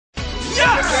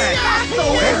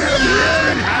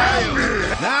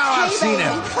Now I've seen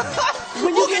him.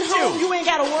 When you get home, you ain't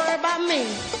gotta worry about me.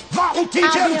 Look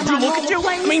at you.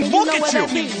 I mean, look at you.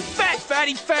 You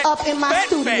fatty fat. Up in my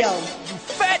studio. You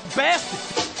fat bastard.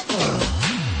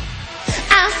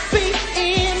 I'll be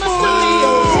in my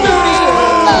studio.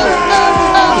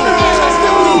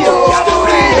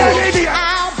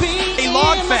 I'll be Hey,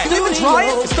 log fat. You even try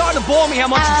it? It's starting to bore me how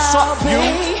much you suck. You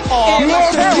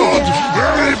are terrible.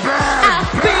 Very bad.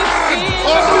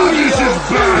 Oh, this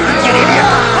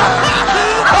is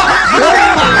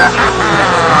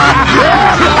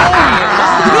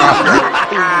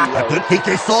I didn't think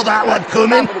they saw that one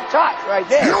coming. Right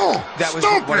there. That was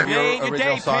one of your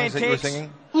original songs that you were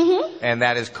singing? Mm-hmm. And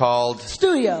that is called...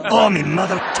 Studio. Oh, me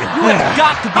mother. You have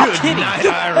got to be kidding.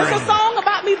 It's a song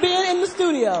about me being in the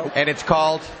studio. And it's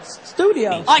called...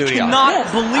 Studio. I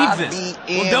cannot believe this.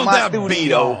 Well, don't that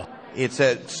Beto. It's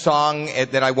a song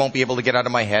that I won't be able to get out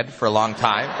of my head for a long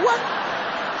time. What?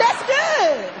 That's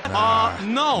good.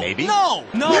 No. Maybe. No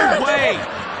way.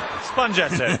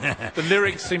 Sponjetta, the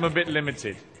lyrics seem a bit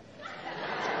limited.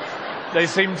 They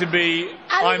seem to be,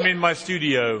 I'm in my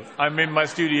studio, I'm in my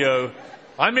studio,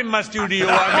 I'm in my studio,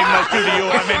 I'm in my studio,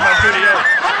 I'm in my studio.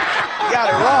 You got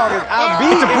it wrong. I'll be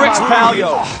It's a bricks, pal,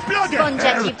 yo.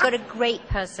 Sponjetta, you've got a great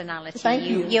personality. Thank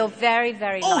you. You're very,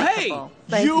 very likable.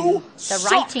 Hey, you The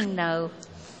suck. writing, though. Work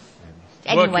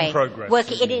in Anyway,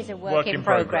 progress. it is a work in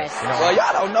progress. Well,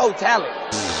 y'all don't know talent.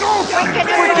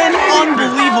 Freaking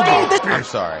unbelievable. I'm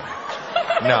sorry.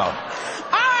 No.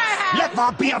 Let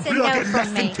there be a It's a no bloody from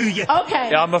lesson me. to you. Okay.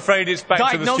 Yeah, I'm afraid it's back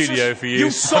to the Diagnosis? studio for you.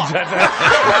 You suck. Sponjetta.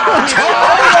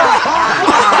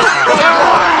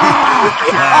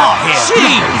 Oh, jeez.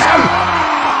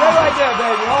 Stay right there,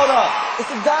 baby. Hold up. It's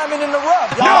a diamond in the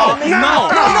rough. Y'all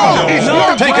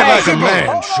No. Take it like a man,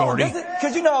 Hold on. shorty.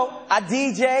 Because, you know, I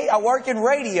DJ, I work in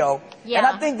radio. Yeah. And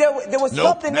I think there was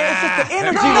something there. It's just the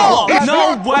energy. No. was-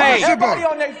 No way. Everybody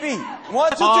on their feet.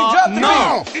 1, 2, 3, jump to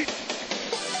no. me.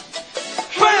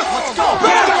 Bam, let's go.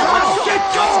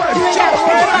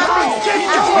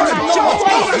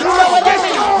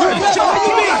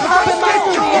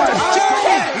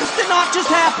 This did not just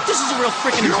happen. This is a real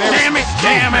freaking embarrassment.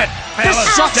 Damn it. This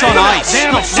sucks on ice.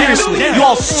 No, seriously, you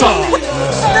all suck.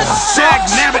 This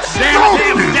sucks. Nabbit, damn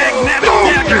it, nabbit,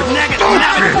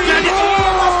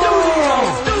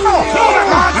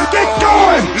 get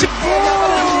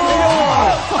going!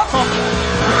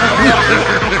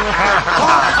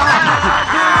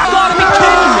 You gotta be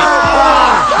kidding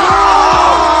me.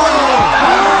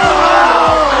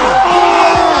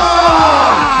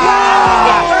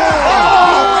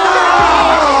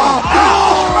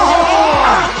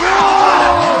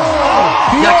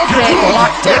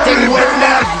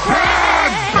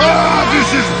 This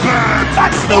is bad.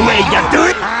 That's the way you do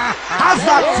it. How's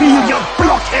that feel, you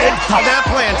blockhead? How'd that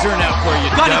plan turn out for you,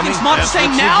 Got anything smart to say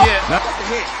now? It's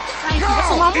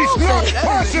not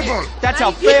possible. That's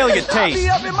how failure I'll tastes. be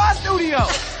up in my studio.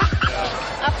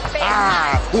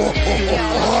 That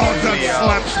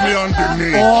slaps me on the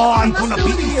knee. Oh, I'm gonna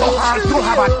beat you so hard you'll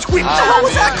have a twitch. What the hell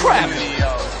was that crap?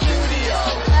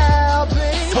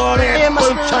 Sorry,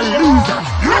 bunch of losers.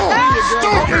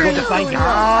 Stop it! To find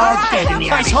out, dead in the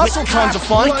Nice hustle, tons of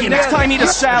fun. Next time, eat a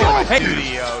salad.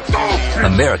 Hey.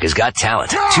 America's Got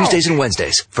Talent. Tuesdays and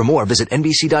Wednesdays. For more, visit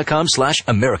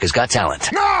NBC.com/America's Got Talent.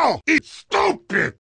 No! It's stupid!